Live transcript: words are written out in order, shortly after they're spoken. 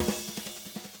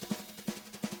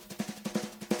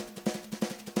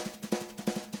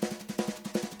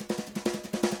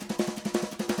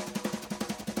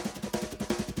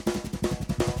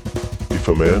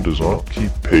man does not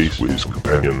keep pace with his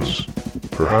companions.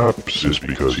 Perhaps it's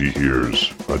because he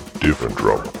hears a different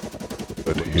drum.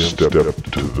 Let him step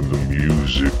to the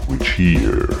music which he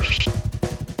hears.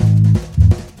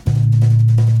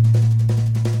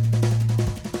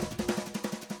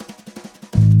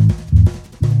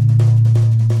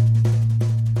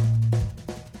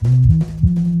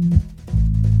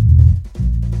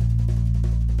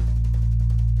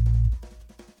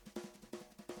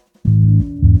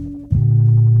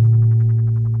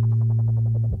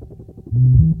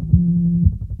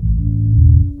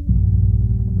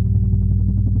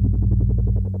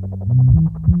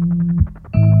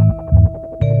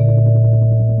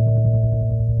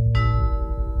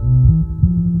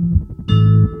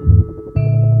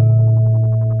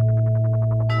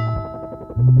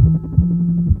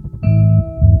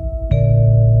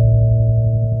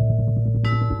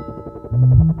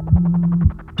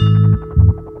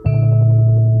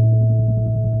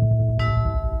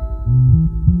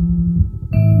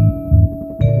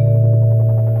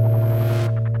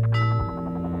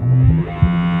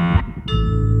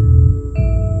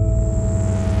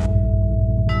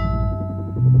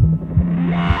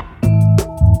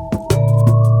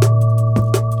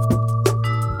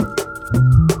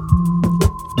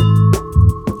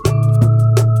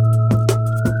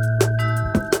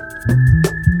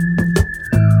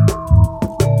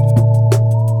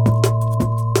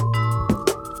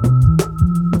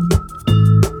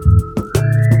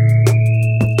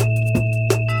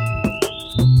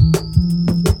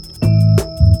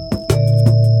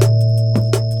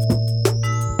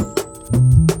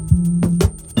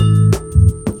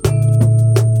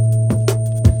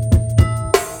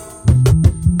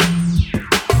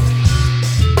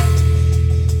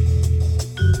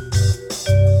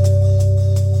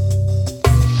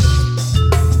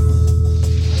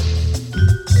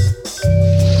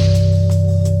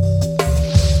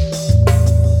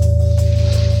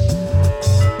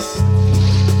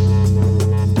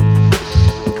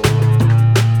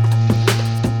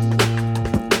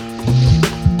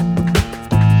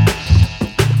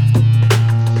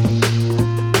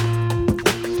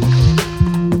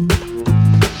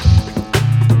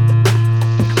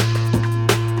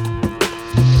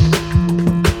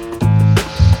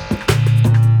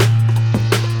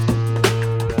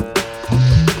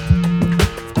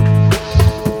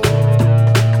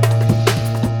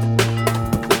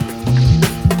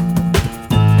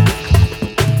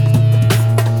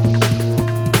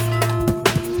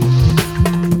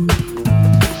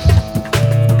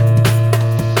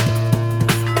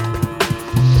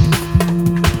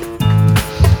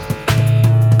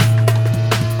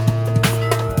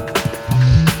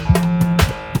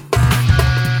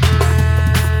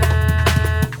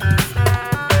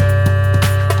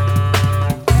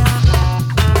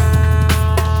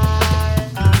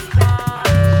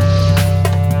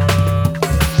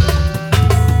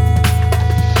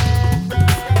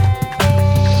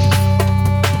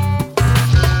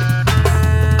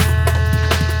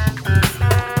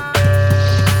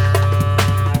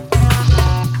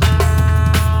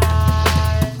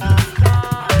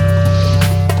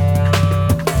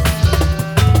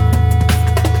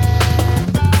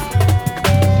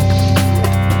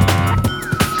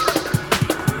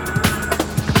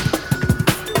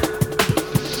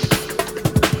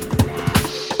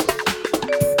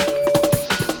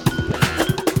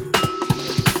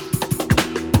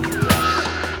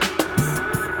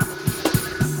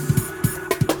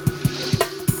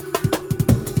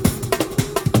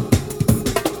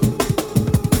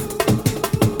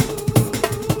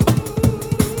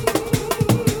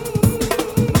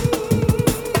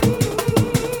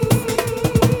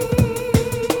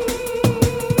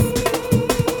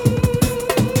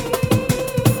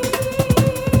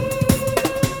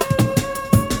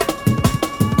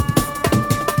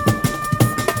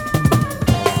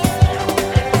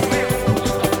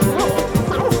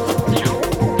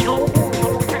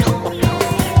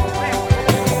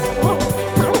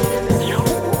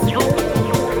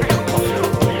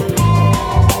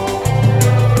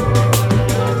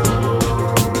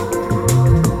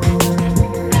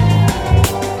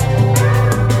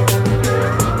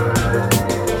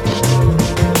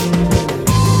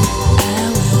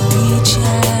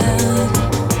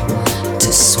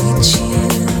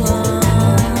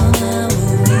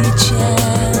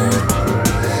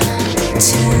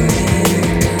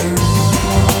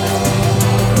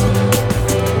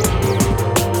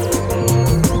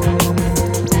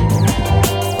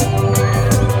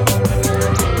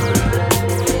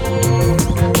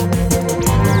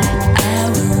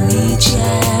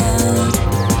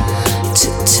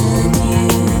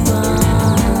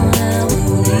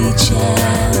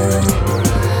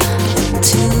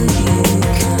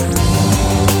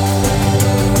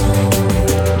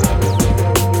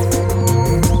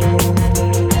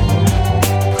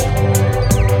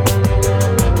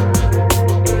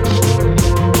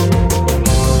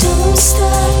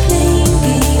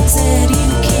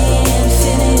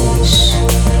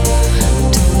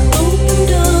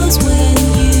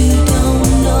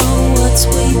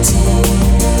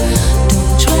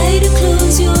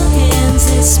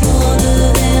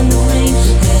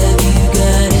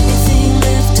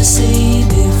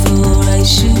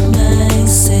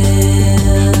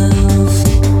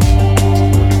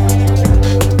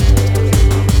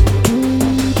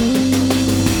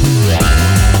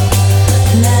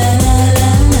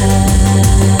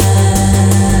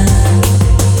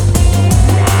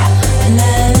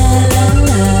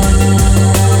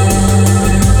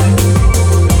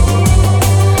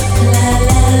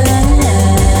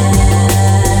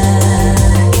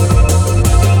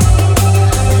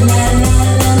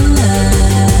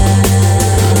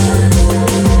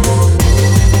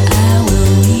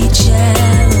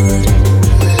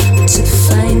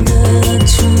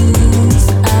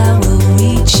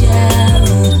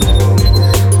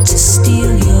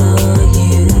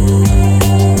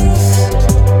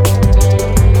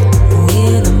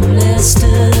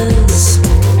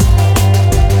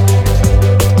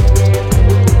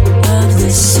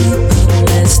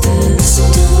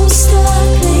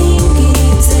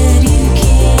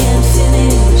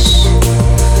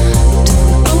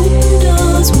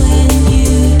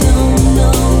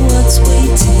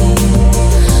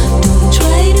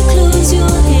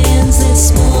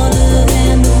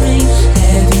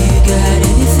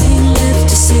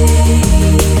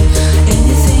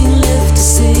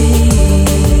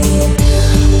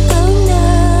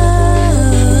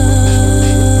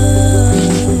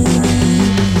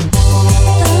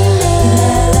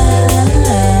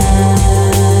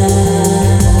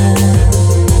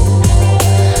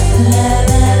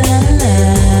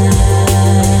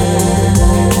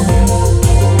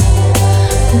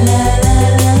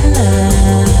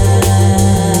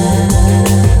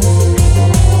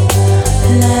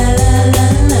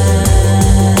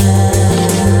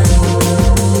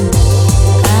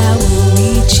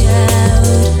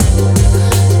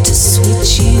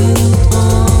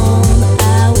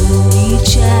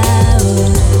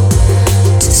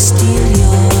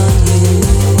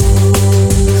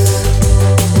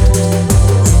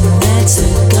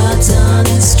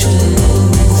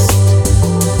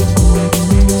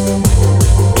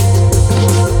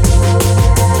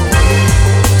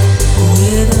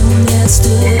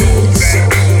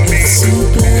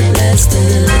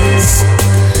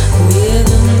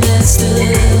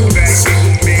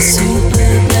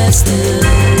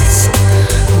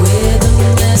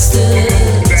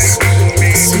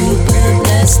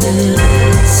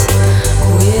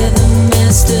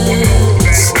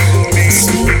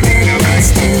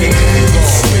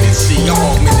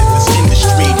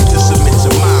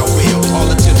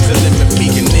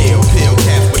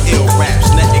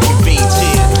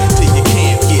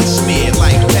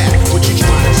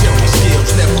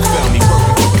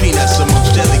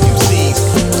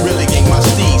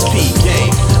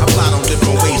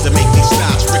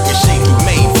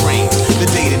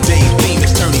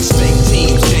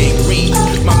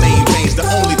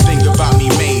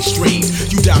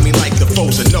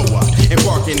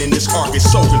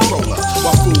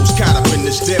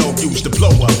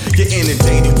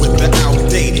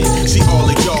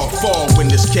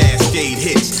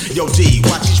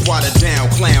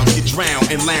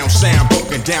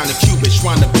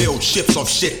 Ships off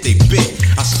shit they bit.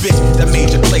 I spit that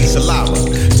major play saliva,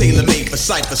 tailor-made for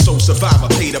cipher, so survivor.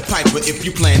 Pay the piper if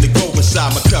you plan to go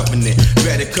inside my covenant.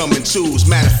 Better come in twos.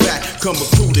 Matter of fact, come a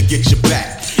crew to get your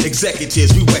back.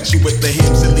 Executives, we wet you with the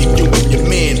hymns and leave you and your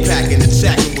man packing,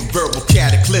 attacking with verbal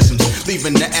cataclysms,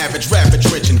 leaving the average rapper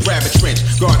trench and grab a trench.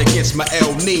 Guard against my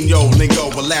El Nino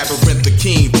lingo, a labyrinth of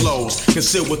keen flows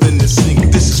concealed within the single.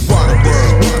 This is water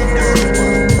world.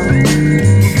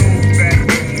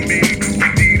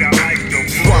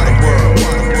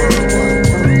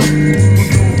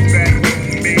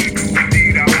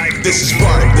 This is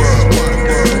water world.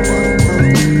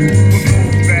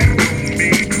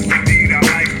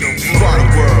 Water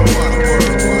world.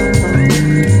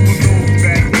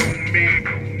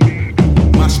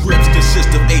 My scripts consist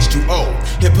of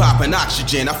H2O, hip hop and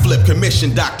oxygen. I flip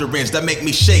commission doctrines that make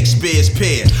me Shakespeare's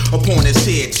peer. Upon his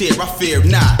head tear, I fear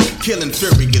not. killing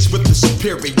furious with the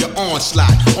superior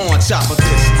onslaught. On top of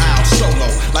this, I'll solo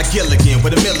like Gilligan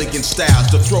with a million styles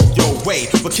to throw your way.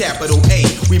 With capital A,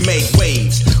 we make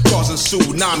waves, causing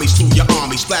tsunamis through your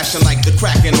army, splashing like the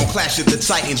Kraken on Clash of the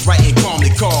Titans, writing calmly,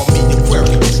 call me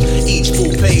Aquarius. Each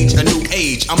full page, a new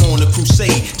age. I'm on a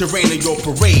crusade to rain in your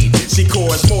parade. See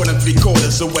chords more than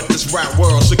 3/4 of what this rap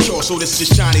world secure. So this is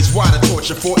Chinese water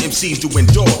torture for MCs to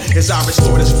endure as I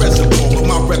restore this reservoir with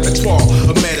my repertoire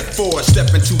of metaphors.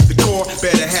 Step into the core,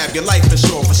 better have your life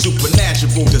insured for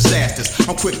supernatural disasters.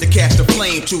 I'm quick to cast a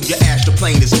flame to your astral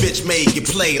plane. This bitch made you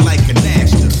play like an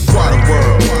actor. Water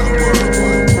world.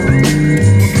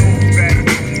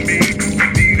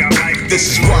 This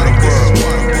is water world.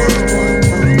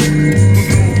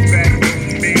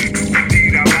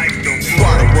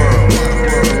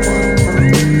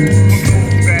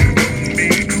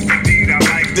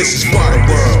 This is water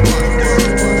world.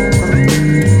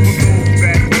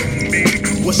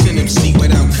 What's an MC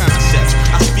without concepts?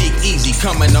 I speak easy,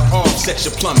 coming to offset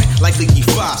your plumbing like leaky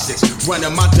faucets.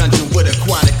 Running my dungeon with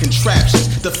aquatic contraptions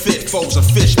to fit foes and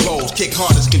fish bowls. Kick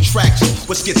hard as contractions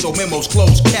with schizo memos,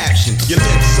 closed caption. Your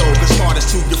lips so as hard as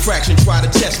to your fraction. Try to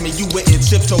test me, you went in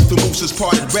tiptoe through Moose's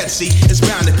parted Red Sea. It's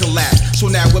bound to collapse. So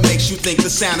now what makes you think the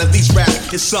sound of these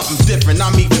raps is something different?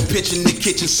 I'm even pitching the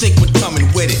kitchen sink with coming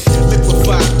with it.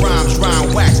 Liquefied rhymes,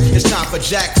 rhyme wax. It's time for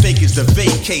jack fakers to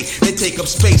vacate. They take up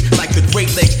space like the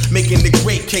Great Lakes, making the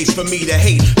great case for me to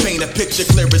hate. Paint a picture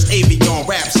clear as Avion.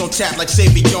 Raps on tap like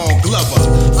Savion Glover.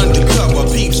 Undercover,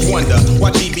 peeps wonder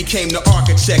why G became the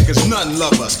architect, cause none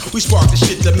love us. We spark the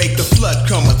shit to make the flood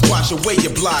come. Wash away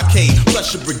your blockade,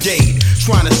 flush your brigade.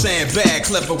 Trying to sandbag,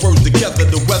 clever words together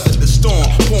to weather the storm.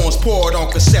 Poems poured on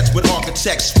cassettes with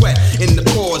architect sweat in the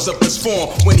pores of this form.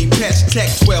 When he pets tech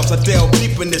 12s, I delve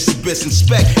deep in this abyss.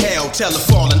 Inspect hell, tell a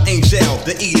fallen angel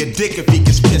to eat a dick if he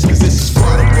gets pissed, cause this is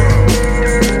water world.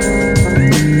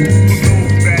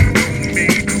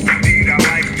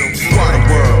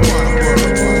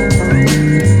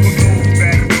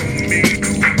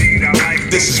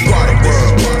 This is water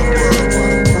world.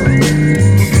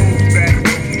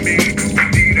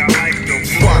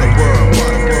 Water world.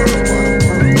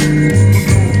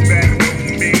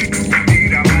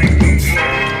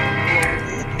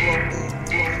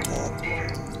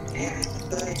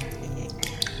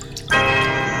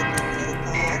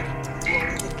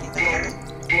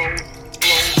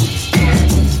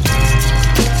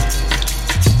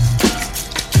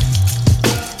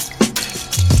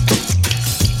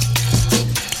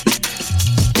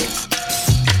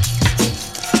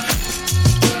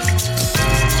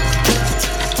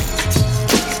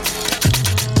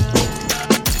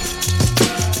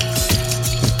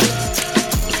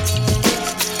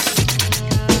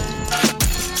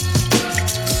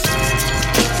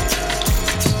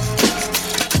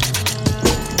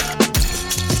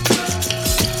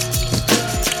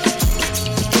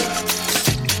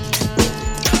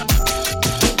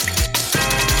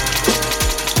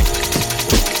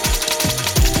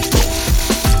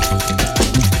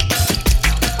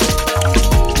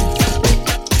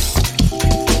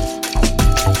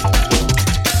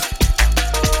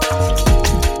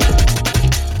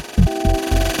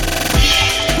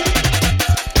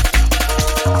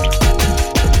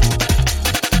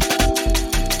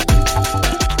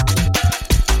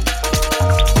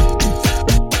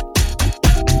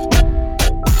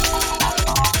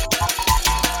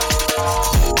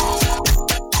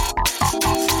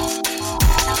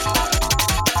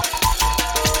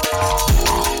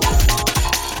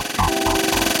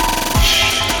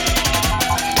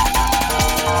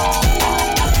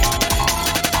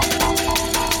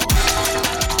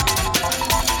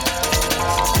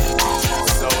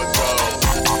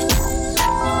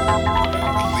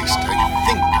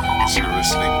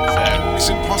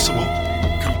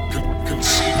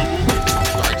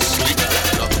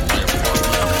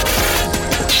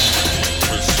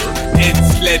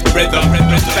 Rhythm,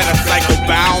 better cycle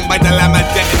bound by dilemma,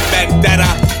 debt and vendetta.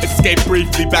 Escape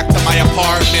briefly back to my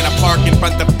apartment. I park in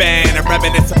front of the van and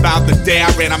reminisce about the day I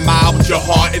ran a mile with your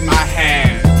heart in my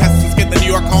hand. Testers get the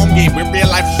New York home game with real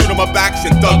life shoot 'em up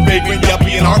action. Thug baby,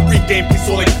 yuppie, and our pre-game piece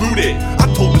all included. I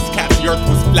told this cat the earth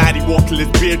was flat. He walked till his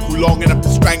beard grew long enough to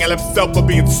strangle himself for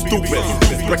being stupid.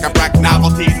 This bric-a-brac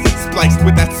novelties spliced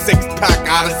with that six-pack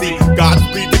odyssey.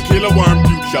 Godspeed the killer worm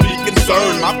future. Be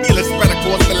concerned, my feelings spread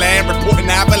across the land, reporting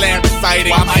avalanche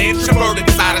sightings. While my introverted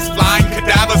side is flying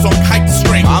cadavers on kite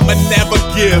string. I'ma never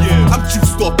give, I'm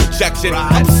juiced off projection.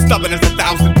 I'm stubborn as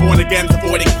 1,000 born agains,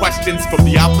 avoiding questions. From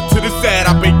the alpha to the Z,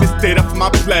 I bake this data for my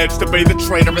pledge to be the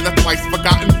traitor in the twice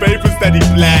forgotten favors that he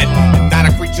bled. And not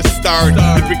a creature temperature stirred.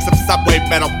 The reeks of subway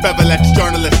metal, beverage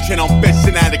journalists chin on fish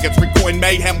shenanigans, recoin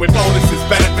mayhem with bonuses,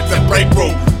 benefits, and break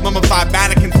room. Mummified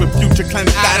mannequins with future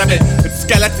cleansed adamant, and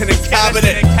skeleton and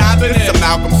cabinet. This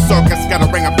amalgam circus got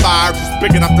a ring of fire just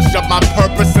big enough to shove my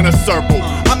purpose in a circle.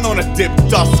 I'm known to dip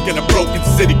dusk in a broken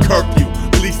city curfew.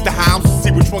 Release the hounds to see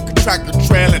which one can track the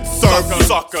trail and serve you.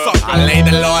 I lay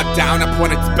the law down upon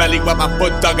its belly with my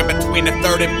foot dug in between the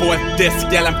third and fourth disc,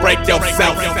 yelling break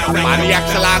yourself. My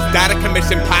actualized data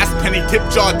commission past penny tip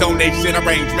jar donation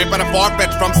arrangement, but a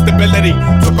far-fetched from stability.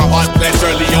 Took a hard pledge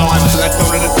early on, so let's go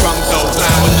to the drum though.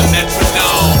 Loud with the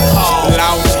metronome.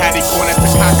 Loud caddy corner to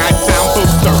cockeyed sound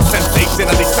booster.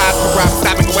 Sensationally fast to grab,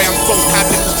 stabbing away on soul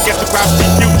cabinets to sketch a graph the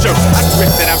future. I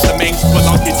twisted out the main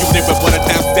spelunky unit with what a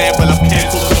downstairs will have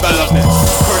canceled development.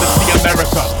 Courtesy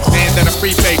America, land at a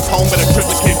free base, home with a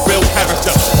triplicate real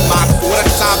character. My order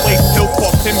sideways tilt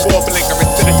for pinball blinker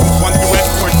and citizens one US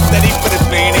more steady for this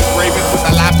vein engravings with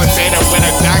a lapidator with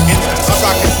a jacket. A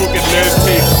rocket crooked live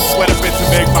piece, sweater bits to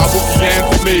make my wookie hand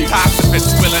for me.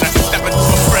 Pacifist willing to step into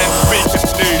a friend's speech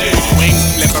if needed. Wings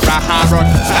flipper a high road,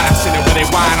 flashing it where they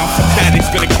whine on some daddy's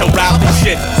gonna kill rowdy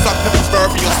shit. Suck the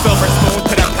proverbial silver spoon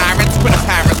to the parents, but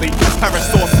apparently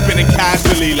parasol spinning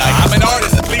casually like I'm an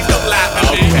artist, please don't laugh at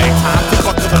me. Okay, time to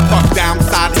buckle the fuck down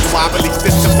side of the wobbly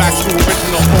system back to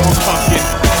original form fucking.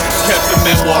 Kept the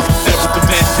memoir, several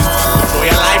dimensions. Deploy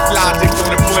a life logic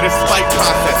on the point of spike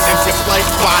process. Enter flight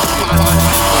spot.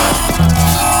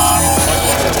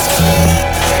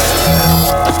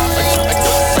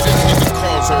 I didn't mean to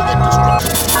cause all that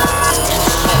destruction.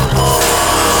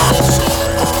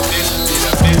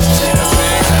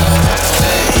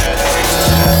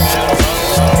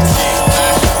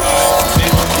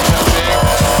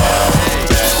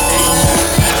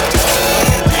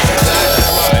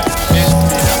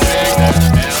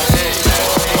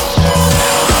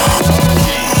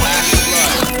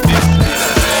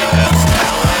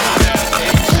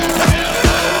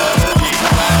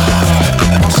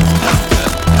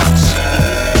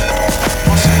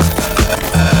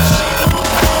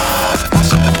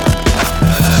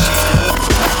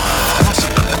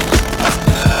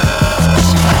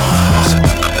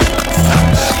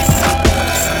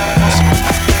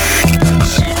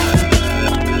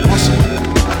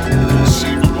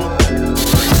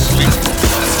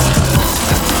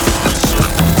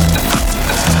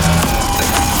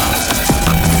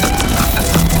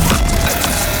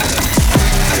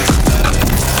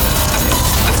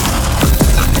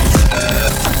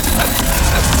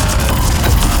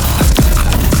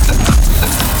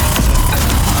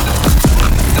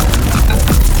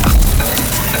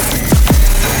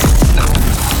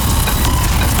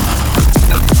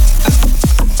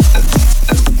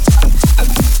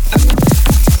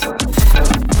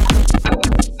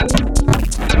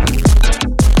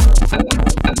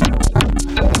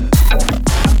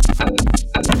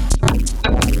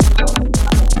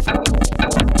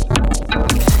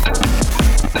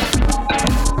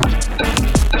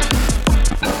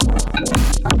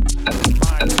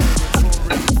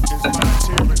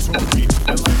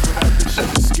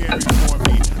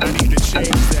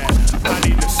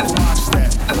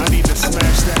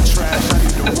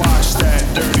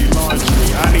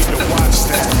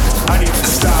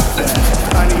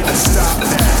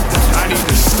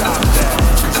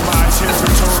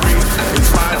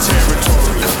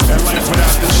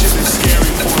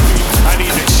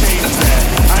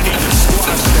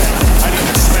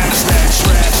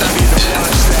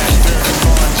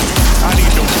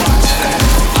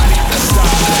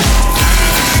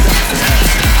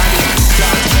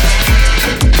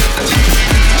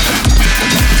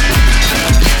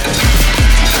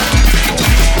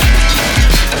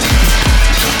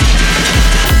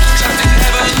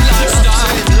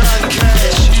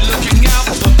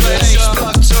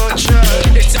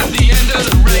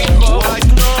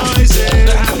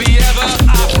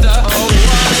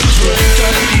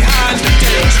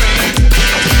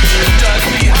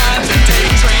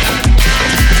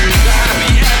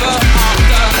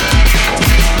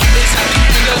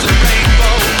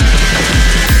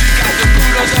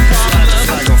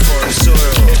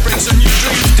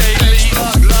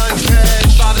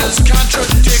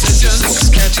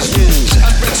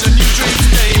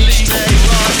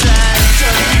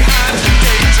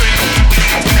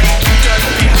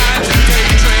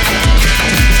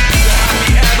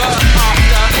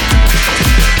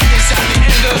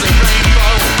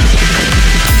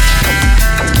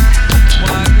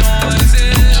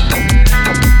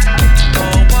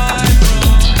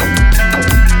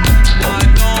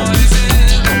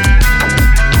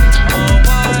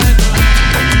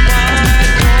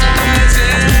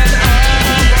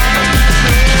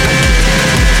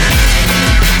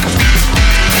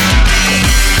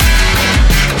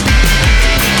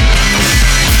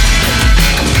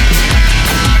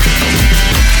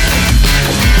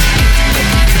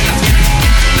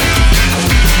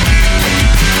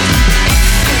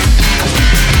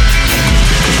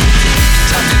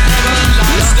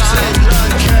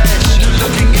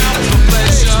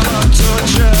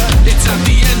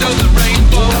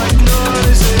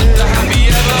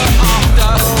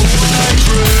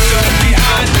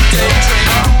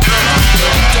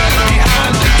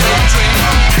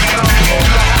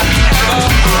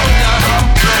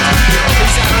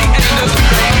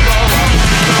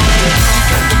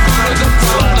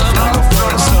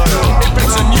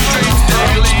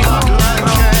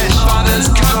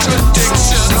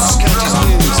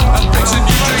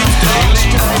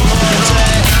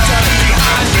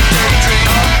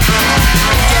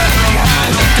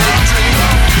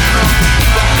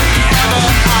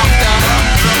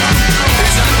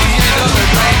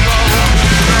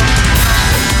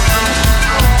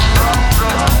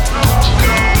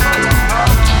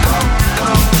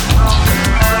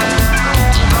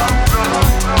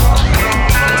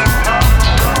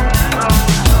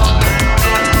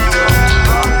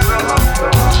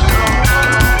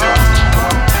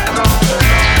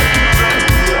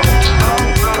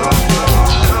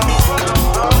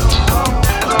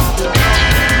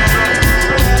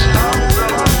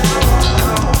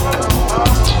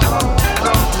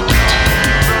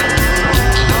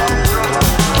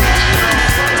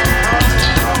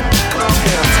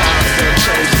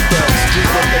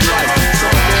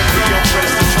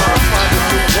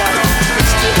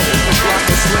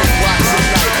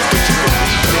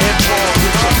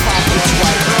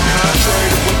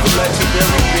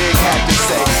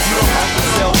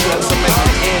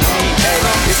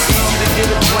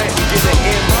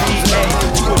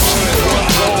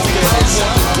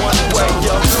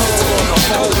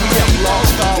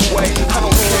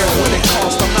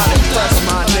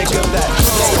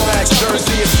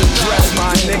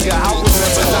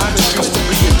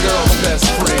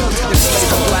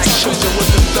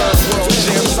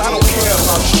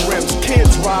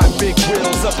 big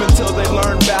wheels up until they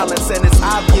learn balance. And it's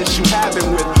obvious you have it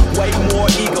with way more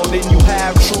ego than you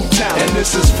have true talent. And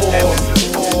this is for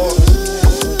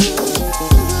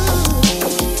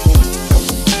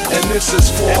and this is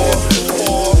for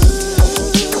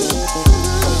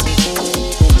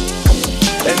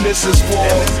and this is for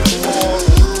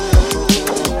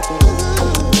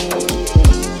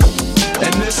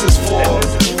and this is for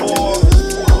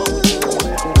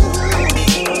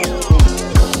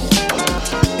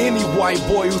any white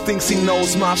boy who thinks he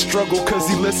knows my struggle cause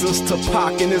he listens to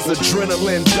Pac and his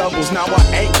adrenaline doubles. Now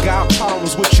I ain't got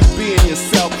problems with you being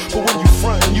yourself, but when you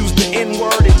front and use the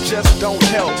N-word, it just don't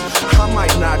help. I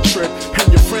might not trip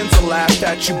and your friends will laugh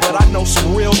at you, but I know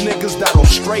some real niggas that'll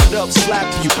straight up slap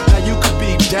you. Now you could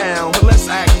be down, but let's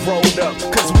act rolled up,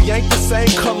 cause we ain't the same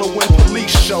color when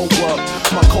police show up.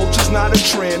 My culture's not a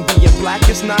trend, being black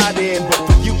is not in, but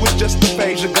for you it's just a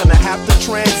phase you're gonna have to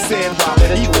transcend.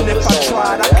 Even if I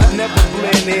tried, I could never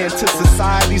blend into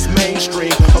society's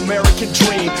mainstream American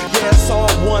dream. Yeah, it's all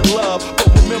one love, but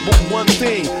remember one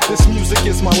thing, this music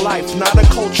is my life, not a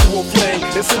cultural fling.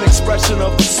 It's an expression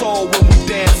of the soul when we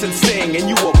dance and sing, and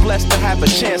you are blessed to have a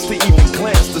chance to even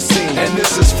glance the scene. And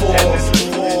this is for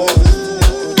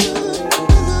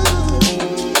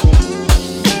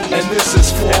and this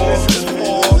is for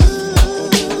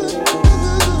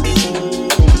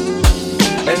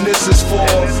and this is for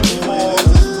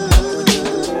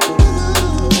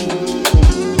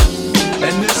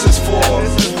and this is for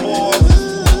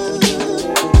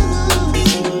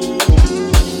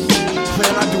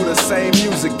man, I do the same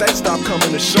music, they stop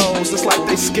coming to shows. It's like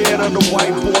they scared of the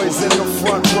white boys in the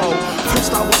front row.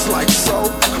 First I was like,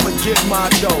 so, I'ma get my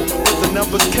dough, but the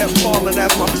numbers kept falling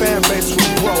as my fan base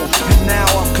would grow. And now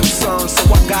I'm concerned, so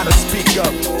I gotta speak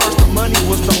up. First the money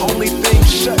was the only thing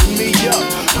shutting me up,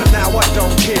 but now I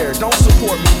don't care, don't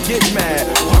support me, get mad.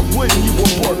 Why wouldn't you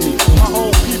abort me? My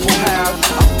own people have,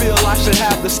 I feel I should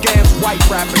have the scams white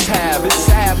rappers have. It's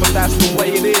sad, but that's the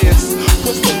way it is.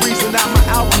 What's the reason that my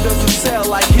album doesn't sell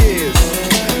like his?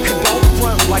 And don't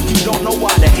front like you don't know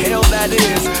why the hell that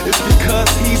is. It's because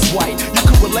he's white, you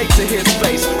can relate to his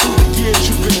face. Through the years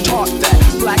you've been taught that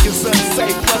black is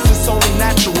unsafe, plus it's only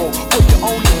natural for your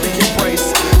own to be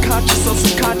embraced. Conscious or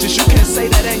subconscious, you can't say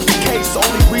that ain't the case. The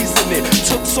only reason it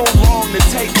took so long to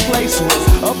take place was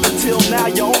up until now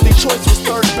your only choice was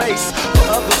third base. For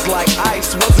others like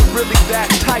Ice wasn't really that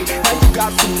tight. Now you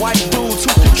got some white dudes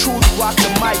who can truly rock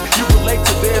the mic. You relate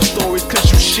to their stories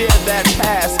cause you share that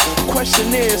past. The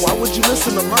question is, why would you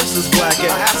listen to Mercer's Black?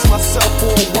 And I asked myself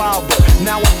for a while, but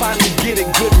now I finally get it.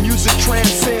 Good music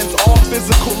transcends all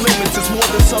physical limits. It's more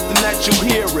than something that you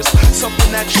hear, it's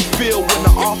something that you feel when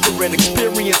the offer and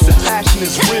experience and passion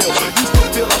is real. Used to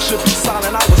feel I should be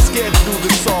silent, I was scared to do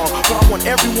this song, but I want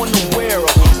everyone aware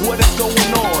of what is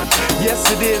going on. Yes,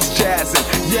 it is jazzing,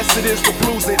 yes, it is the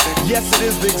bluesing, yes, it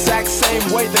is the exact same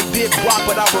way they did rock,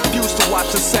 but I refuse to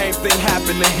watch the same thing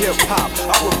happen to hip-hop.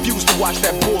 I refuse to watch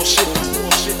that bullshit.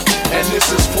 And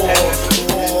this is for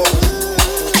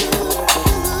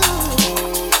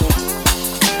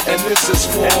and this is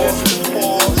for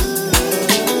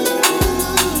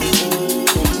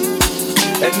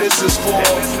and this is for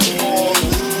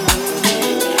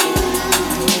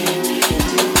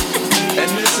and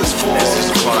this is for. This is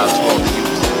a call out to all the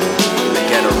youth in the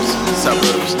ghettos,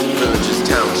 suburbs, villages,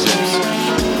 townships.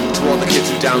 To all the kids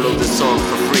who download this song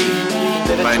for free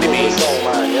by any means. To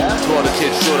all the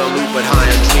kids short on loot but high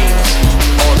on dreams.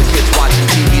 All the kids watching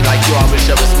TV like you all wish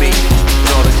it was me.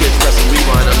 And all the kids pressing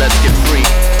rewind on Let's Get Free.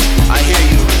 I hear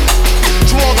you.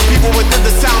 To all the people within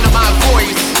the sound of my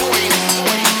voice.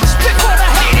 Spit for the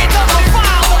hated, the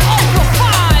reviled, the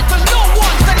ultra-fine, the no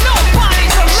ones, the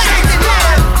nobodies, the last in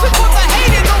line. Spit for the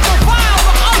hated, the reviled,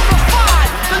 the ultra-fine,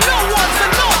 the no ones, the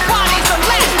nobodies, the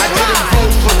last in line. I didn't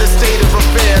vote for the state of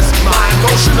affairs. My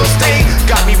emotional state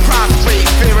got me prostrate,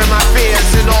 fearing my fears.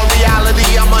 In all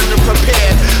reality, I'm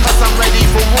underprepared, cause I'm ready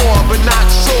for war, but not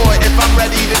sure if I'm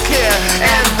ready to care.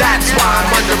 And that's why I'm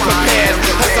underprepared,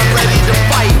 cause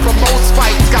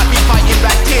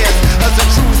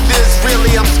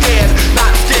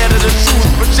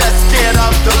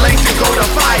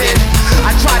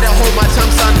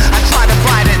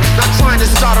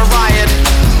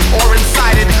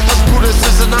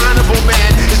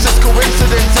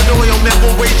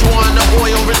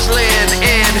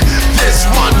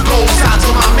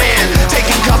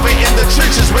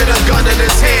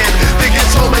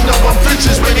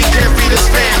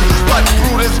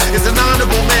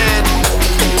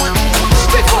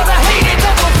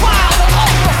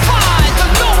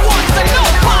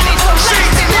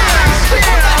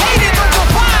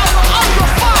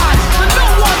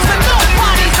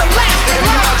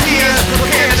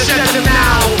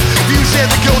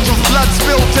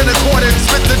in accordance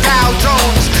with the Dow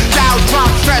Jones. Dow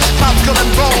drops, fresh clouds, skull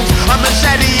and bones. A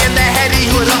machete in the heady,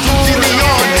 who's a Tusi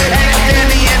Leon. And a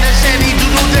Danny and a Shanny,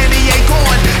 Doodle Danny ain't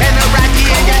gone. And a Racky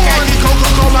and a Khaki,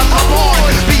 Coca-Cola, come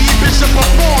on. Be Bishop of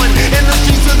Born, in the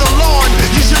streets of the lawn.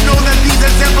 You should know that these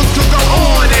examples could go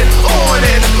on and on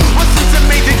and what sense it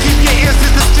made to keep your ears to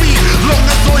the street? Long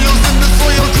as oil's in the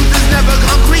soil, truth is never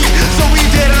concrete. So we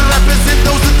dare to represent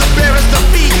those that the barest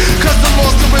defeat. Cause the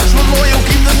laws to which we're loyal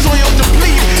keep the soil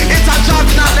deplete. It's our job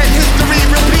to not let history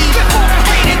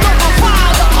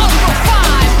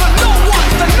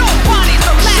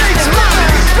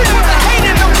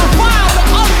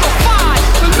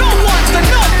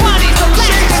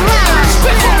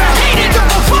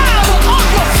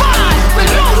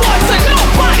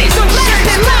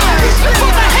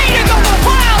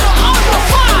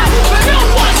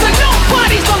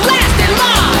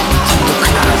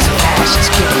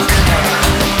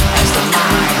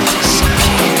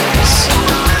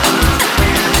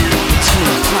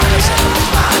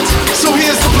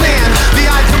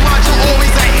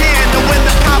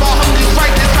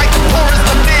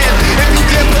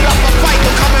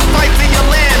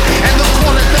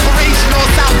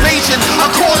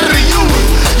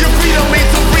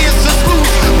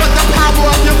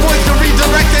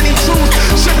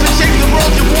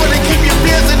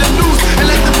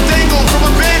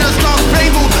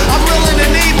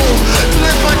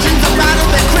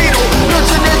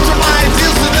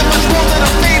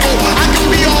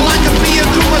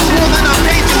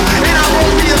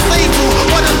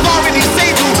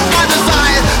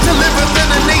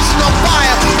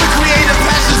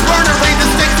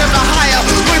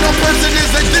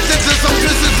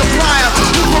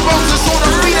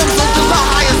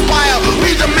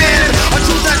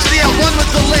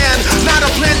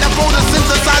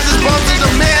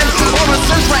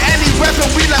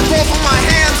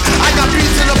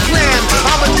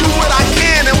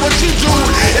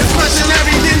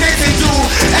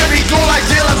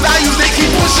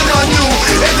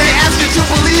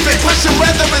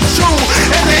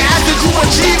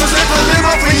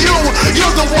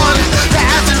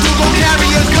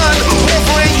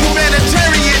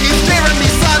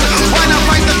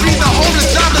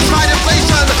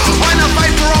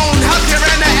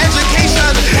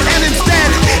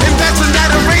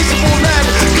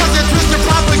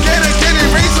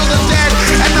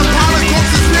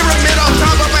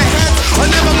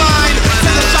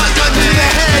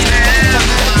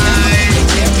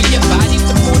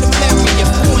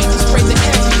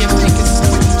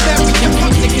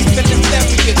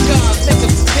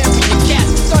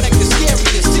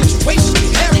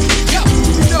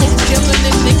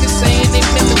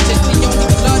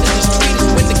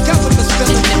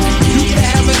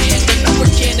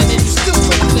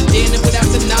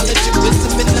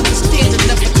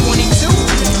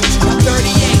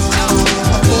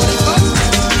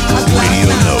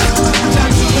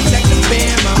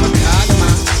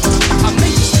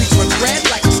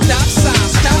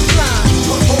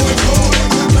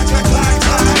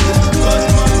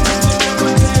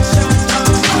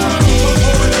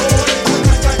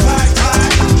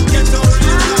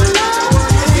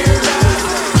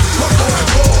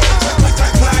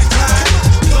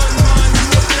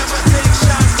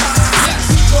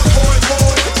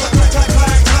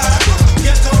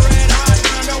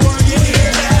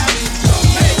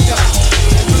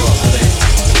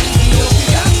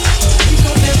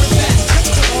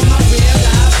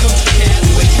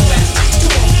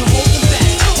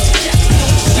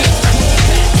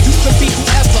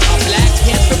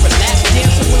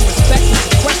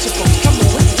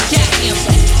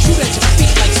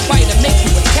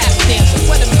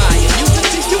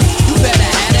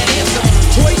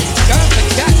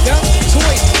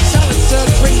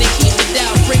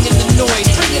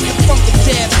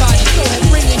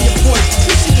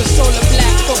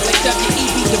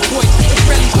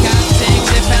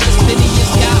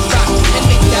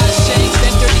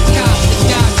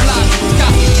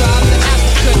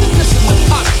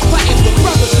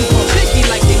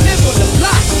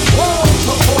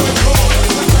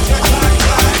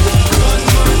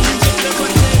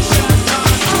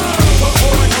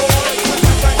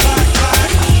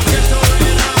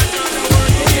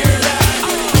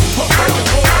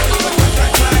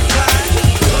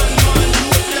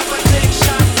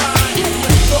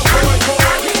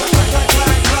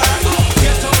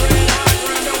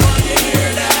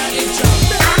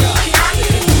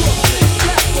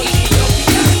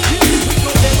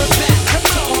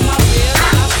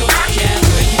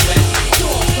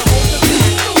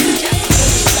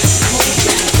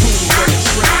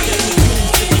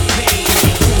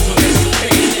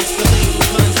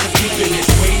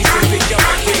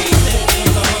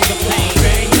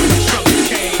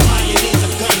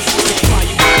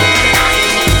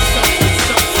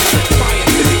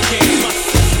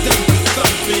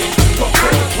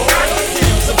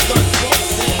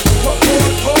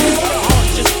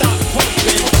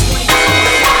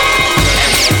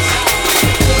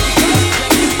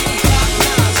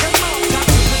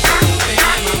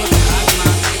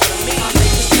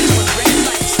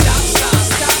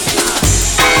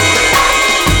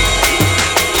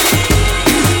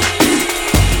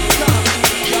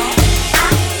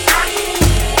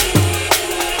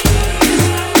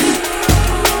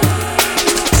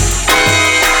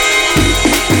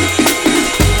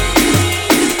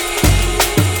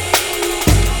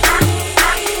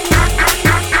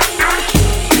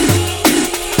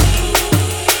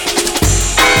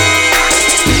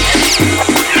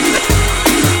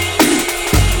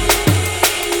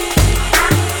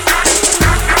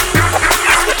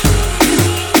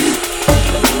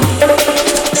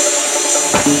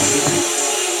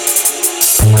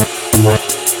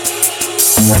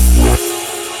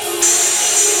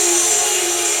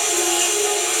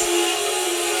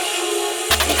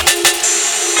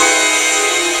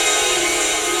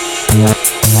I'm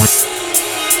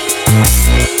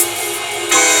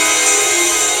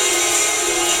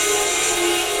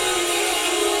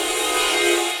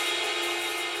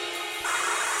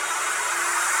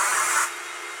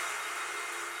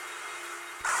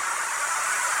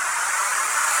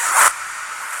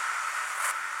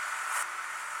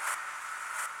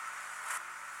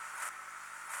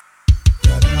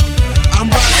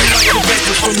rising like the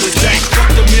vapors from the dank. Fuck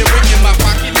the mirror in my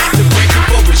pocket, let the break it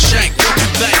for a shank. What you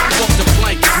think? Fuck the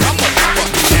blanket, my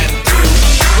motherfucking attitude.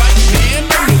 Right hand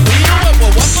on the wheel,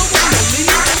 what the lead?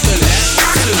 The last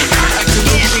two. Acting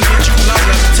can get you blown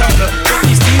up, turn up. But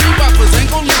these teeny boppers ain't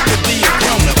gon' live to be a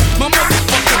grown up. My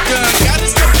motherfucker gun got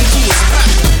it stuck into a spot.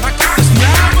 I got this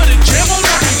nine, but it jam on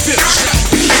every fifth shot.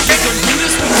 They gon' do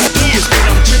this for the years, but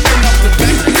I'm tripping off the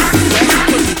back.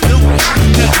 Cause the blue one,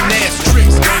 nothing ass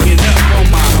tricks hanging up on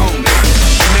my homie.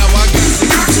 Now I got to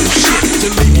do some shit to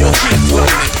leave your kids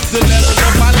lonely. The level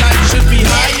of my life should be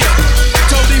higher.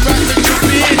 Totally rock the jump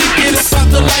in and get us out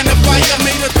the line of fire.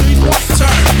 Made a 3-point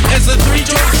turn as a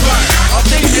 3-joint burn. All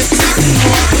they just acting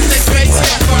hard with their face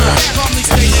on fire. Calmly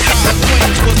stated my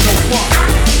acquaintance was no fun.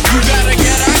 You gotta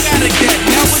get, I gotta get.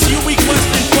 Now it's you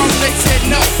requesting from, they said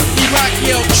no. Iraq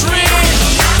yelled trend.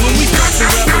 When we start the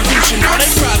revolution, all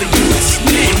they probably do is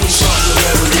snitch. When we start the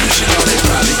revolution, all they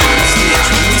probably do is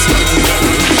snitch. When we start the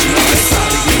revolution, all they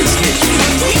probably do is snitch.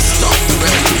 When we start the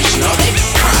revolution, all they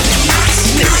probably do is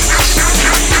snitch.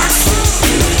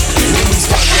 When we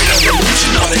start the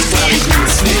revolution, all they probably do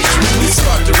is snitch. When we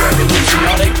start the revolution,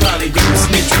 all they probably do is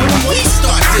snitch. When we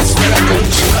start this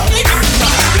revolution, all they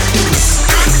probably do is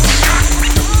snitch.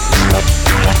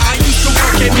 I used to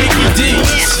work at Mickey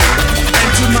D's.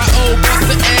 To my old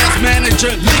busted ass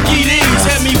manager, Licky D's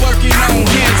had me working on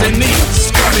hands and knees,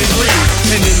 scrubbing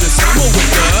leaves. And in the summer with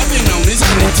the oven on his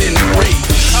unintended breed,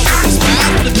 I was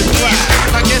inspired to the pride.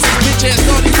 I guess his bitch ass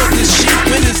thought he was the shit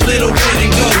with his little red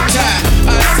and gold tie.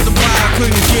 I asked him why I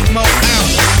couldn't get more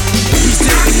hours. He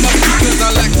said it must because I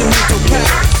lacked the mental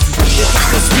power. If I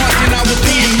was smart, then I would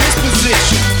be in his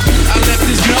position. I left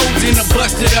his nose in a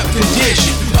busted up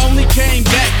condition. Only came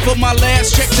back for my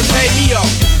last check to pay me off.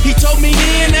 He told me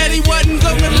then that he wasn't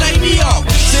gonna lay me off.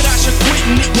 Said I should quit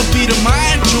and it would be to my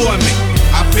enjoyment.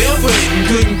 I fell for it and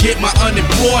couldn't get my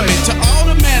unemployment. To all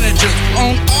the managers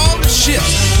on all the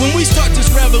ships, when we start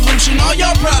this revolution, all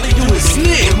y'all probably do is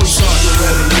snitch. When we start the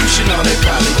revolution, all they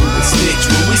probably do is snitch.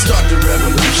 When we start the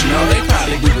revolution, all they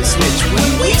probably do is snitch.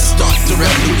 When we start the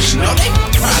revolution, all they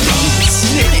probably do is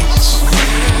snitch.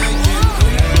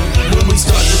 When we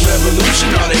start the revolution,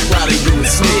 all they probably do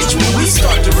is snitch. When we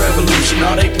start the revolution,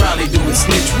 all they probably do is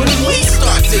snitch. When we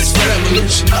start this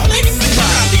revolution, all they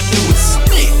probably do is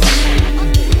snitch.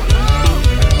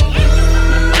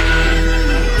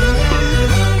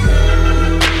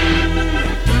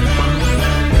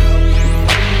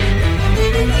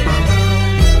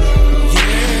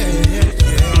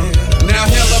 Now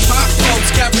hell of my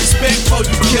folks got respect for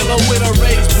you, killer, with a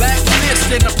raised black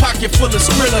fist in a pocket full of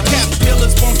Skrilla. Cap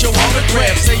killers want your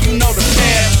autograph, say you know the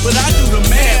path, but I do the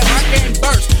math. My game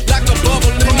burst like a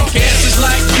bubble in the gas. It's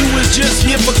like you was just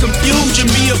here for confusion,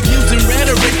 be abusing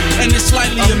rhetoric, and it's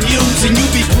slightly amusing. You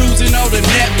be cruising all the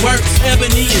networks,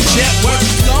 Ebony and Jetwork,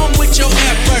 along with your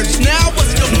efforts. Now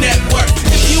what's your network?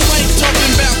 If you ain't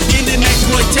talking about ending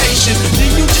exploitation, then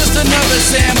you just another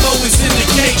Sambo in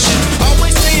syndication.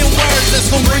 Always saying words that's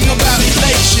gonna bring about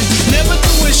elation, never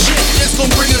doing shit that's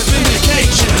gonna bring us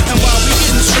vindication. And while we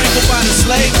getting strangled by the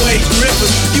slave wage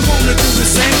grippers, you wanna do the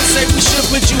same and say we should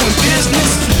put you in business,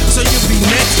 so you'll be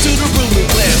next to the ruling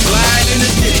class, lying in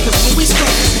the ditch. Cause when we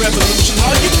start this revolution,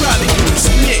 all you probably do is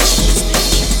snitch.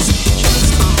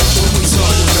 When we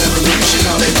start the revolution,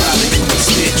 all they probably do is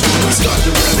snitch. When we start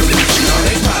the revolution, all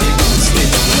they probably do is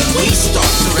snitch. When we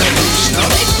start the revolution,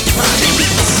 all they probably do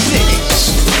is snitch.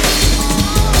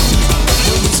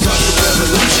 When we start the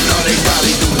revolution, all they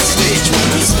probably do is snitch.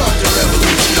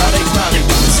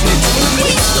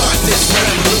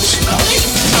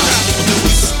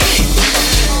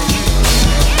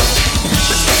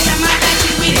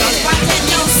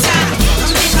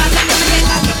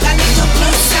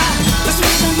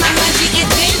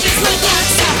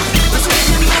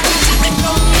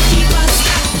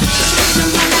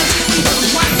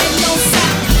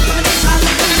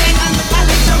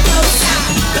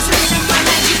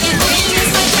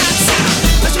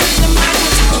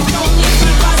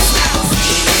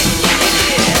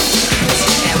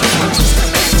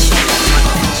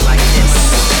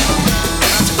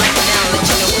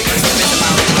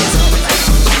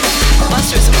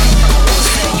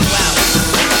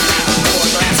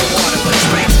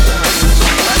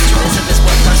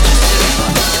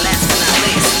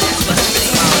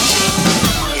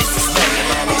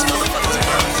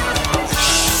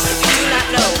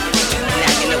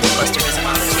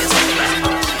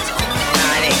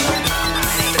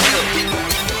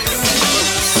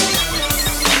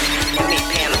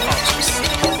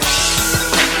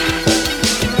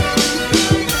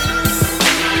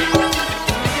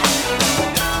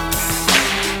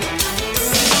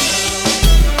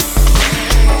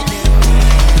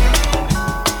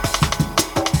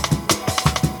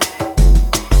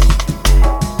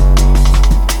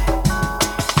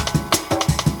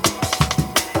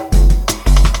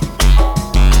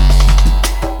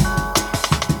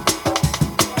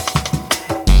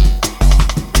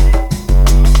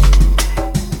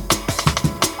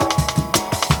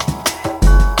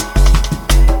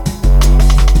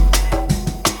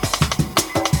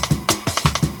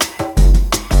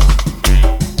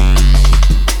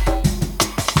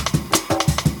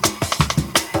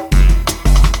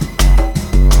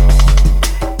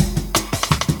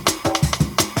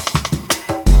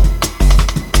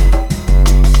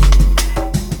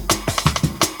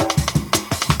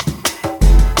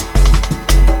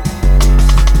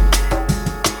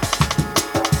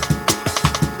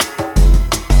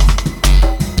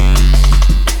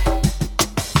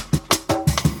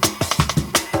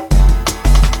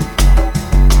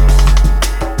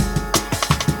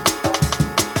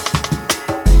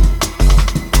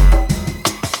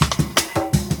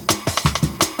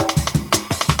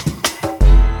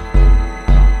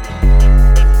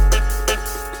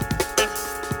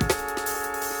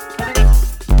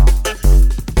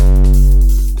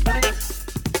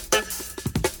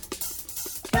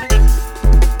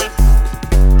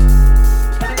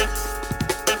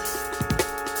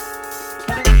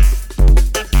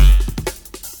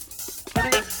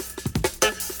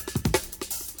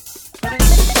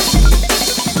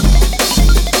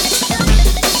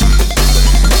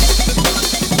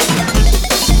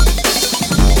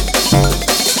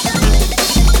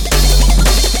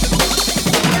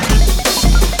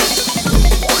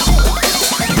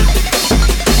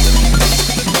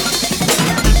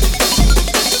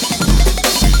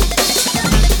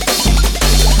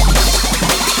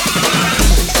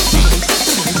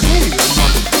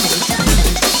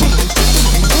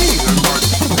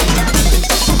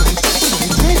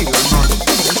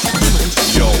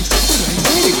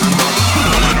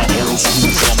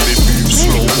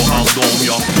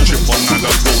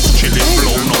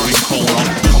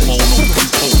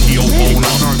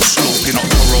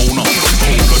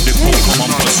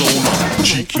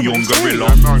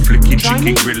 thriller. Flicking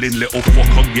chicken grilling, little fuck,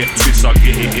 I get this, I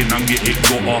get it in and get it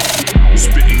got off.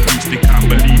 Spitting grease, they can't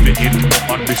believe it in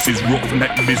butter. This is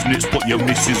roughneck business, but your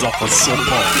missus off a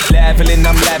supper. Leveling,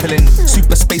 I'm leveling,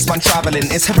 super spaceman traveling.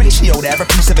 It's Horatio there, a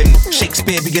piece of him.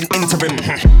 Shakespearean interim.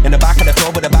 In the back of the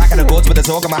floor with the back of the goods with a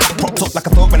zog. My hat propped up like a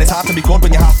thug, when it's hard to be good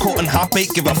when you're half caught and half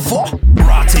baked. Give a fuck.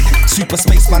 Rotted, super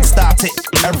spaceman started.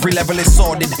 Every level is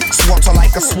sordid. Swats are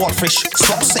like a swordfish.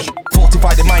 Stop sick.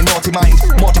 Fortified in my naughty mind.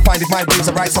 Mortified if my waves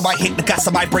are right, so I hit the gas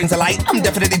and my brains are light. I'm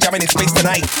definitely jamming in space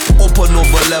tonight. Up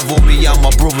another level, me and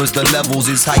my brothers, the levels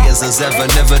is high as ever.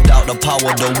 Never doubt the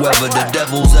power, the weather. The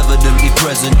devil's evidently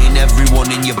present in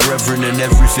everyone, in your brethren, and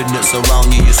everything that's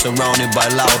around you. You're surrounded by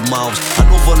loud mouths.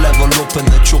 Another level up in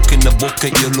the truck in the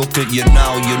bucket. You look at you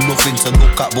now, you're nothing to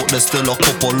look at, but there's still a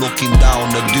couple looking down.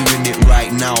 They're doing it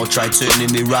right now, try turning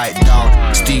me right down.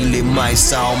 Stealing my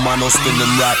sound, man, I'm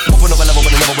spinning right. Up another level,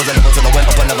 when the level was a level, till I went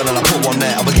up a level and I put one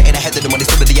there. I was getting ahead of them when they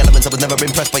stood with the elements. I was never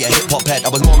impressed by a hip-hop head. I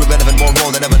was more irrelevant, more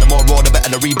raw than ever. The more raw, the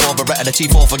better. The reborn, the better. The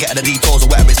T4, forgetting the detours.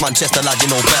 Or where it's Manchester, lad, you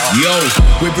know better. Yo,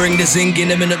 we bring the zing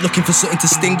in a minute, looking for something to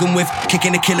sting them with.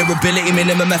 Kicking the killer ability,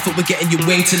 minimum effort, we're getting your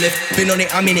wing to lift. Been on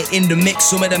it, I'm in it, in the mix.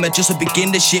 Some of them are just a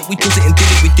begin the shit. We does it and did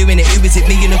it, we doing it. Who is it,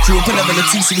 me and the crew? Up another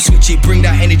two, so we switch it. Bring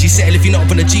that energy, settle if you're not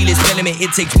up on the G list. Telling me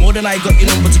it takes more than I got your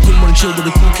number to come on and chill with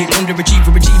a cool kid.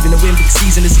 Underachiever, achieving a win, big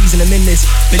season, I'm in this.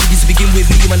 Believe you to begin with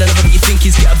me, man, I love what you think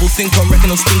is gettable. Think on,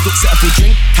 reckon on stink up, set up a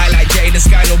drink. Highlight J, the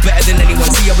sky, no better than anyone.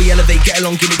 See how we elevate, get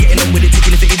along, getting on with it.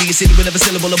 Taking it for idiocy with every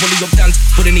syllable, a bully up dance.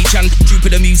 Put in each hand, troop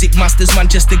of the music masters,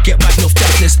 Manchester, get back, enough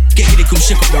deafness. Get hit, it come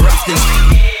shake up the rafters.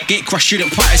 Gate crush, shooting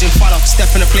parties in follow.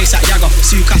 Step in the place like Jagger.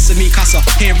 Sue Casa, me Casa.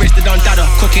 Here is the Don Dada.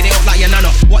 Cooking it up like your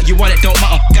nana. What you want, it don't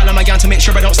matter. Gal on my yarn to make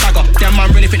sure I don't stagger. Them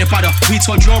man really fit the powder. We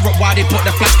told Europe why they put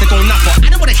the flash to go napper. I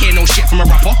don't wanna hear no shit from a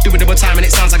rapper. Do it double time and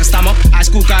it sounds like a stammer. High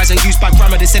school guys and use bad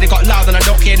grammar. They say they got loud and I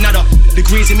don't care nada.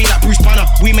 Degrees in me like Bruce Banner.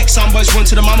 We make some boys run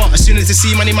to the mama. As soon as they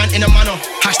see money man in a manner.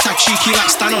 Hashtag cheeky like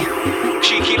Stanner.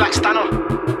 Cheeky like Stanner.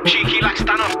 Cheeky like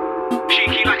Stanner.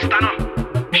 Cheeky like Stanner.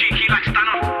 Cheeky like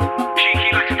Stanner. Cheeky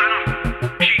like Stanner.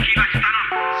 Cheeky like Stanner.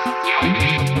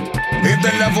 If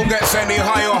the level gets any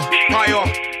higher, higher,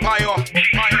 higher,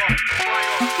 higher.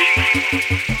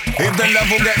 If the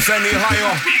level gets any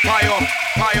higher, higher,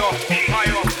 higher,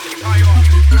 higher, higher.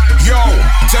 Yo,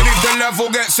 tell if the level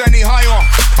gets any higher.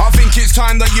 I think it's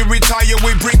time that you retire.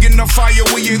 We're bringing the fire.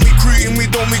 We ain't recruiting, we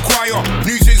don't require.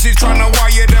 Nuisance is trying to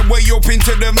wire their way up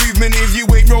into the movement. If you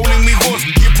ain't rolling with us,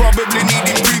 you probably need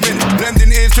improving.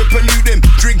 Blending ears to pollute them.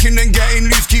 Drinking and getting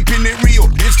loose, keeping it real.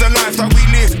 It's the life that we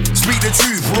live. Speak the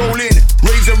truth, roll in.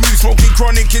 Raise the roof, smoking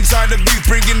chronic inside the booth.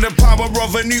 Bringing the power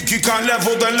of a nuke. You can't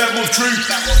level the level's truth.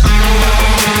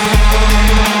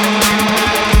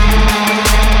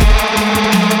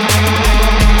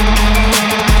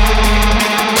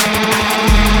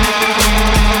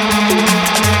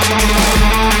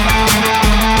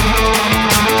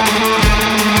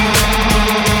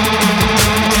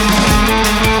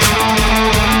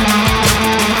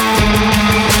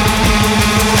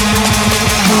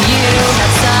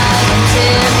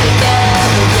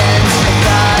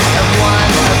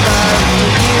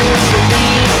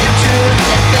 Believe in truth.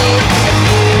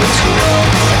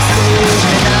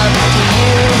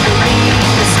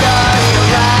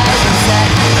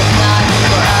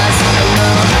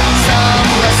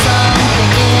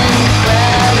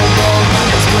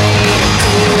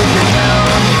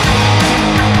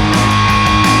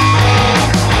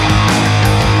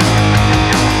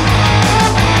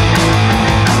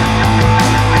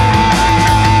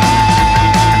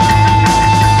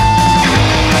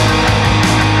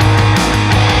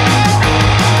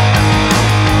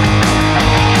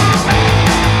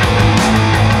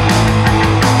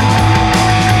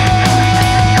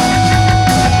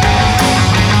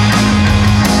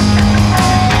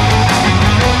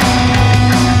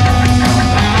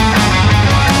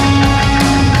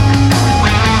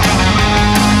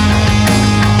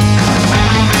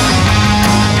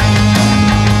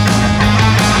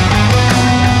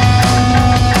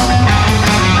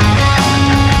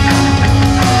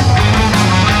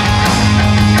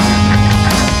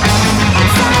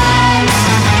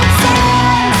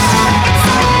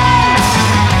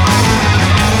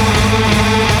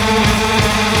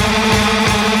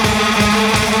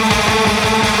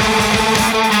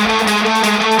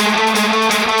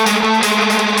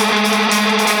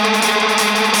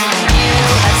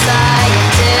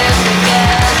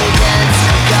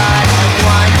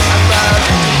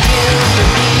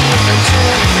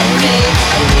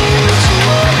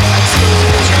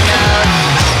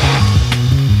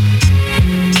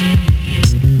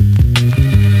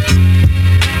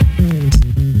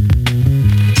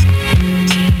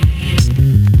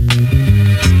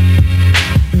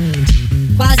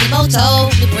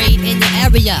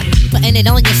 spraying it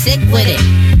on you, sick with it.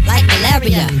 Like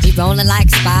malaria, we rolling like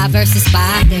spy versus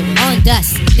spy. On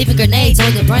dust, leaving grenades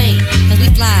on your brain. Cause we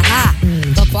fly high.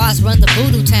 The quads run the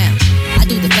voodoo town. I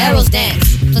do the pharaoh's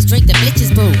dance, plus drink the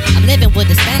bitches brew. I'm living with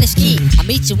the Spanish key. I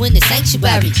meet you in the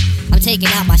sanctuary. I'm taking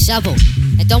out my shovel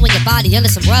and throwing your body under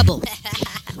some rubble.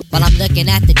 While I'm looking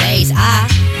at the day's eye.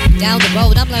 Down the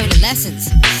road, I'm learning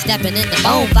lessons. Stepping in the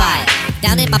bone fire.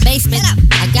 Down in my basement,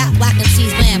 I got whack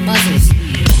MCs wearing muzzles.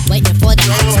 Waiting for the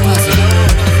axe muzzle.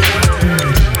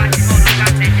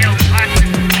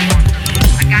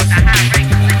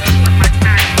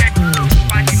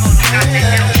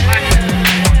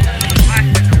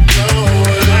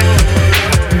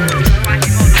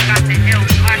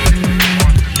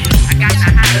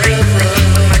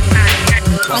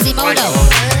 Quasimodo,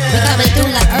 we coming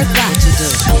through like earth rocks.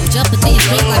 Jump until you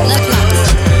scream like blood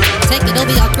clots. Take it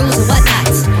over your crews and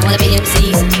whatnots. I wanna be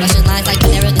MCs, rushing lines like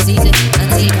venereal diseases.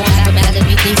 Unseen won't have a matter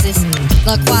be thesis.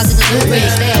 Blood quads in the new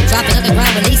bridge, dropping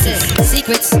underground releases.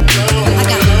 Secrets, I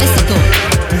got mystical,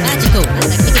 magical.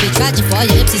 Like it could be tragic for all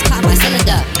your MCs caught my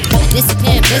cylinder. And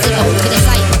disappear invisible to the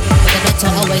sight. But the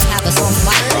mental always have us on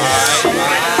fight.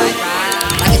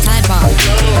 Like a time bomb,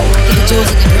 get the jewels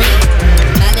in the green.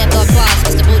 Blood quads,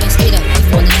 Mr. Booty Skeeter, we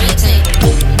for the dream team.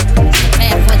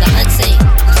 Prepare for the unseen,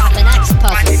 drop an axe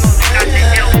puzzle.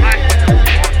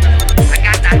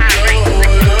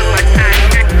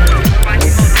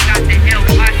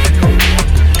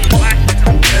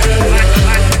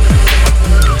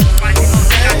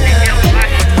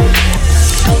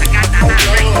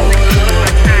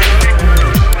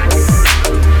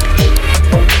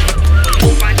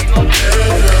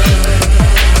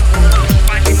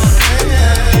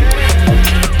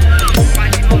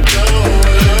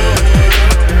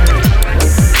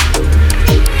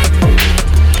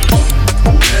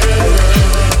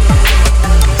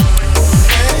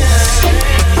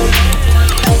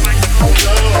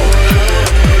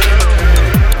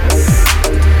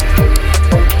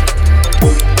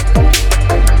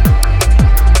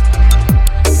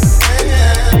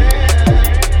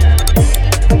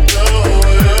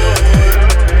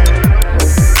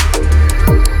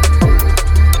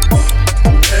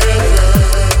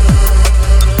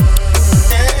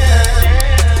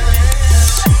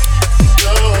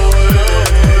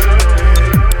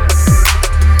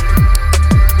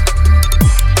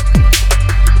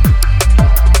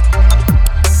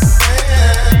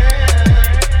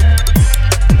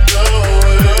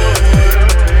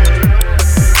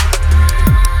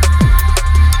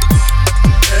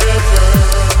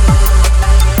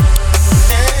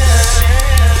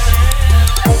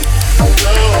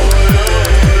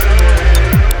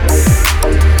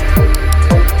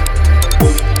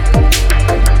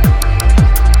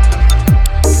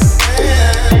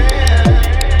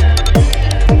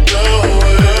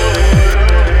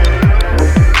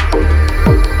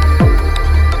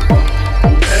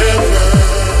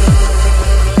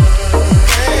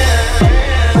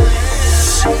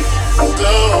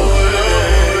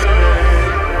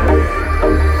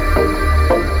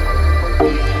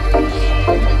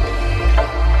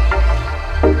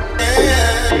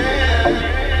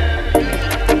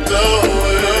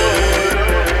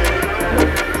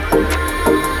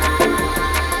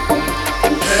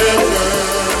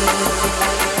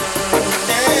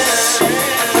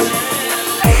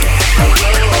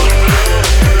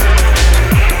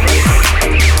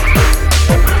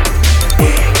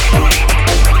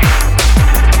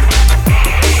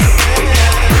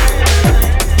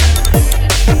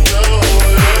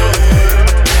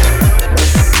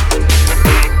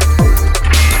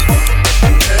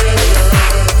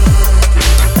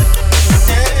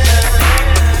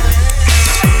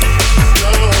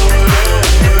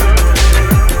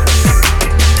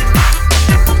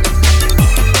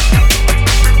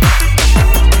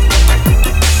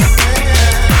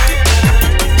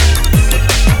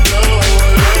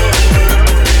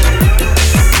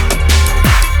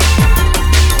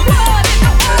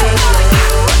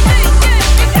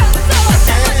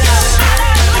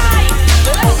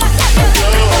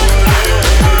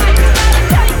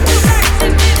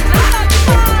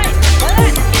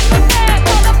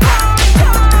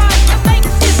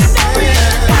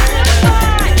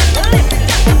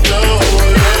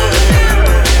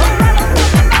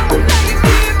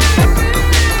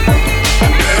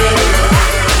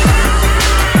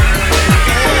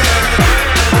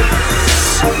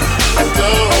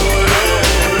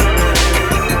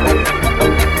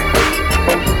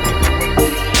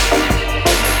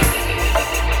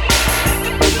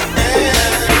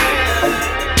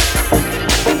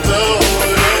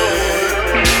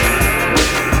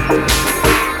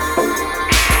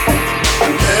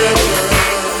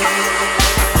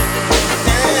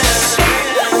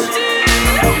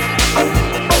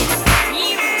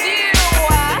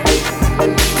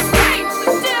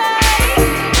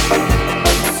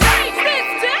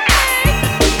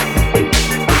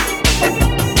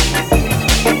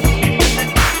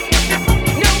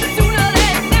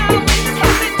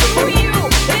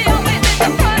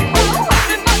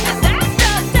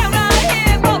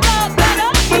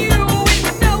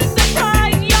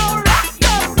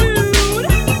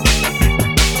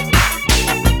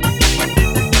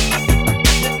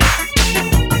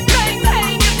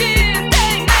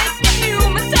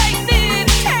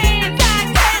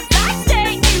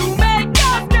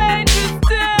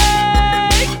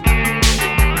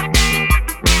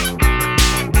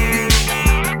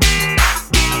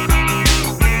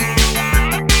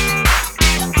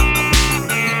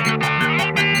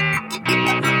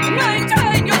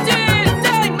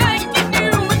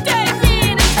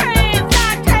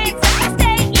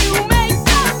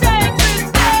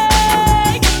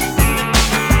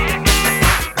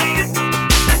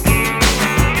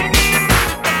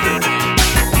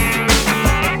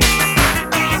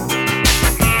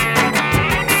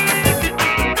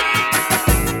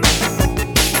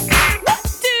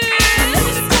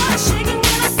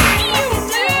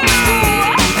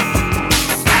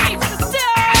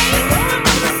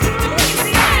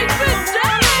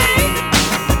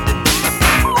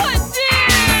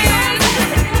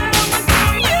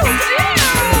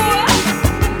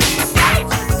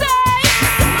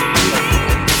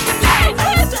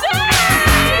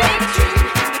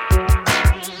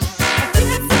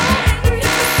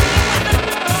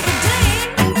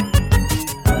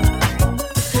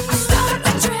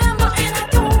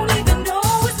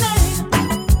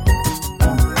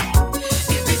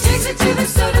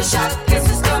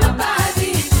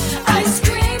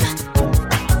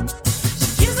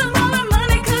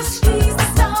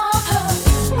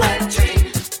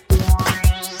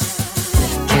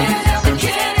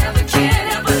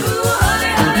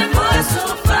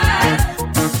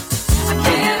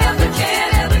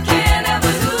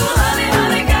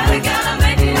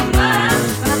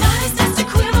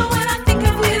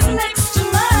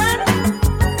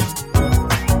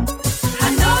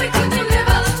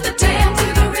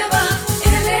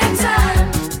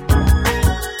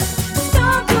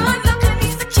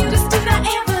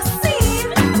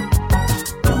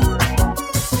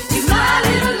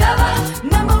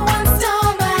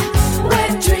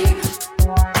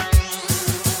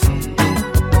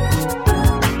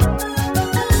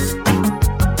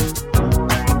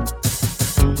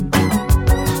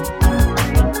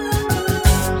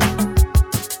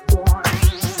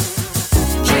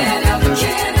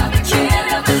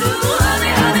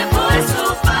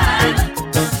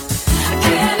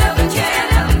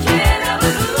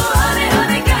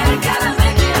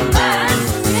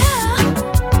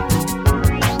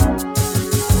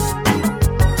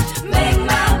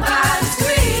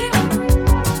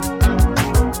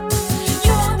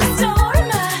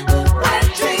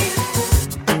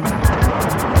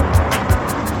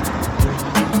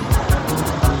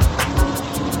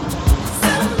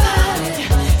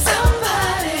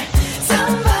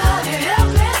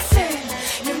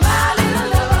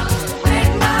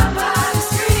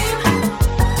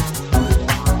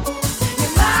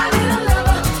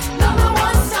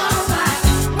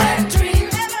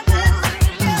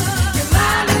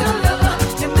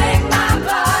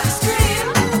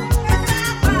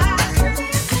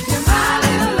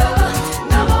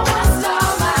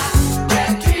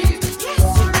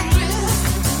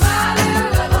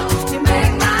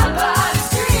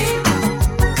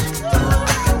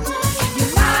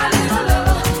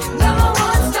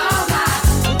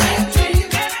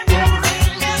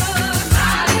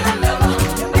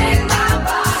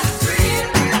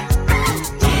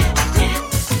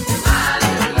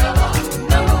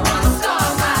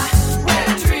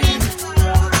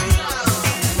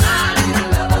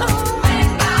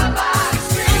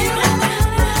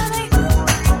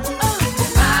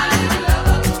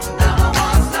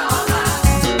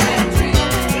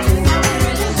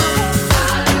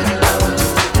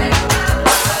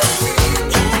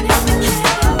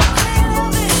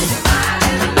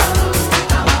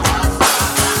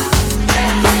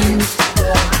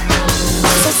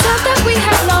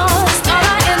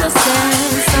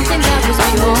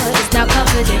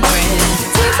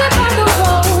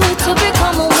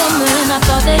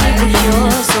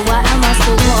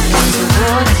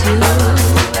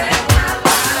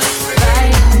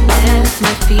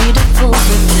 my feet are full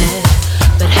prepared.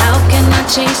 But how can I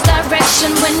change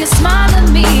direction when you smile at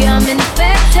me? I'm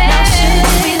infected. Now should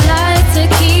we like to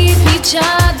keep each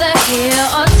other here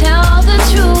or tell the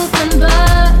truth and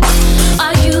but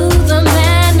are you the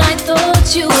man I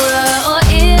thought you were, or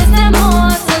is there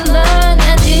more to learn?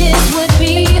 And it would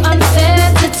be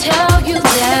unfair to tell you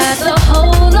that the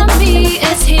whole of me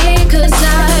is here, 'cause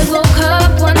I woke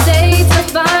up one day to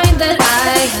find that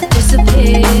I had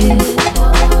disappeared.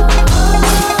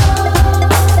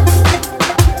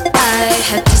 I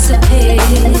had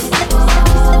disappeared.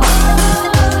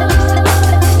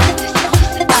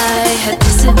 I had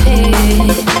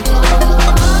disappeared.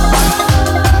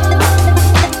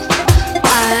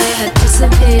 I had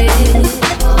disappeared.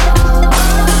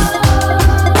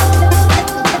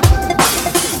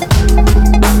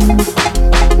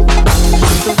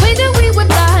 The way that we would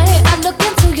lie, I look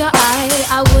into your eye,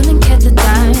 I wouldn't care to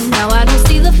die. Now I don't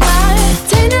see the fire.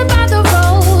 Tainted by the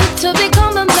road to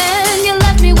become a man. You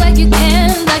left me where you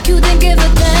can, like you didn't give a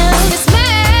damn. It's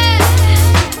mad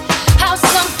how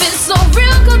something so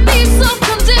real could be so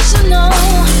conditional.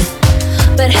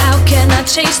 But how can I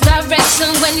change direction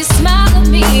when you smile at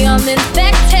me? I'm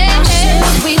infected.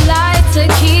 Should we lie to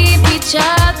keep each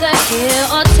other here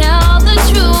or tell the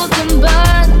truth and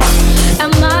but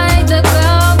am I the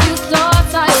girl you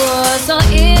thought I was, or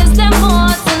is there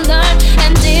more to learn?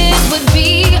 And it would be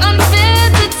unfair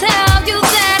to tell you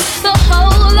that the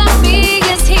whole of me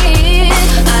is here.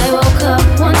 I woke up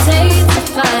one day to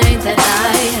find that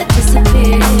I had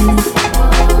disappeared.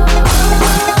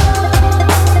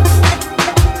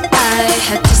 I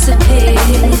had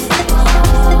disappeared.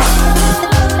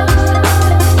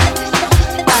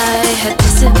 I had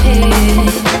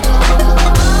disappeared.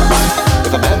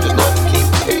 If a man does not keep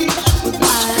pace with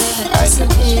his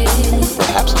companions,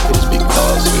 perhaps it is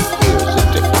because he hears a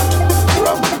different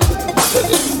drum. Let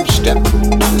him step to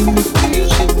the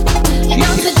music.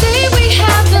 Now today we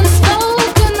haven't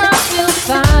spoken, I feel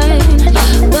fine,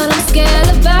 but I'm scared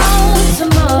about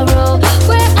tomorrow.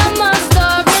 Where am I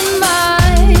storing my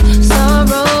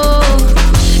sorrow?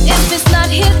 If it's not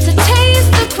here to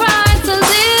taste, to cry, to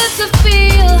live, to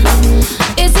feel,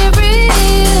 is it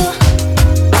real?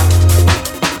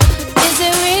 Is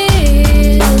it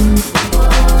real?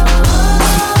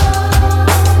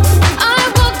 I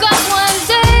woke up one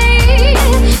day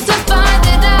to find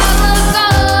that I was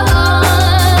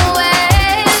gone.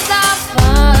 Where's our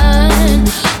fun?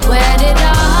 Where did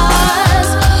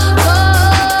ours go?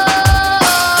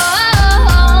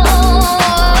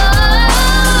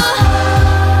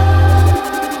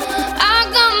 I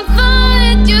can't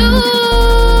find you,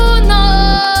 no.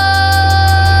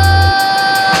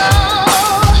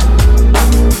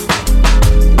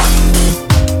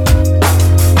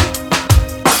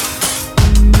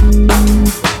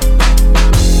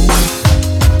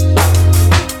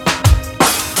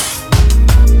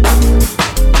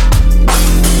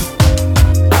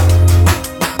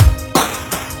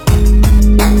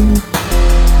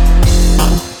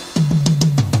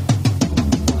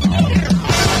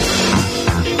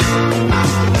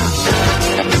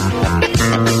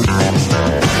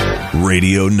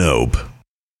 Radio Nope.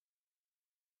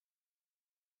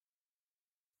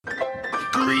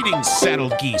 Greetings,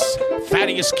 saddle geese.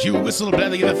 Thaddeus Q.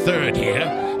 Whistlebelly III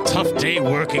here. Tough day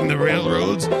working the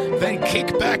railroads, then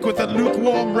kick back with a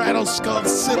lukewarm rattle-skulled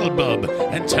Siddlebub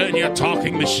and turn your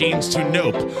talking machines to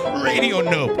Nope. Radio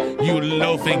Nope, you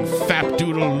loafing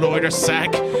fap-doodle loiter sack.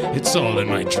 It's all in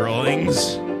my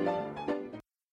drawings.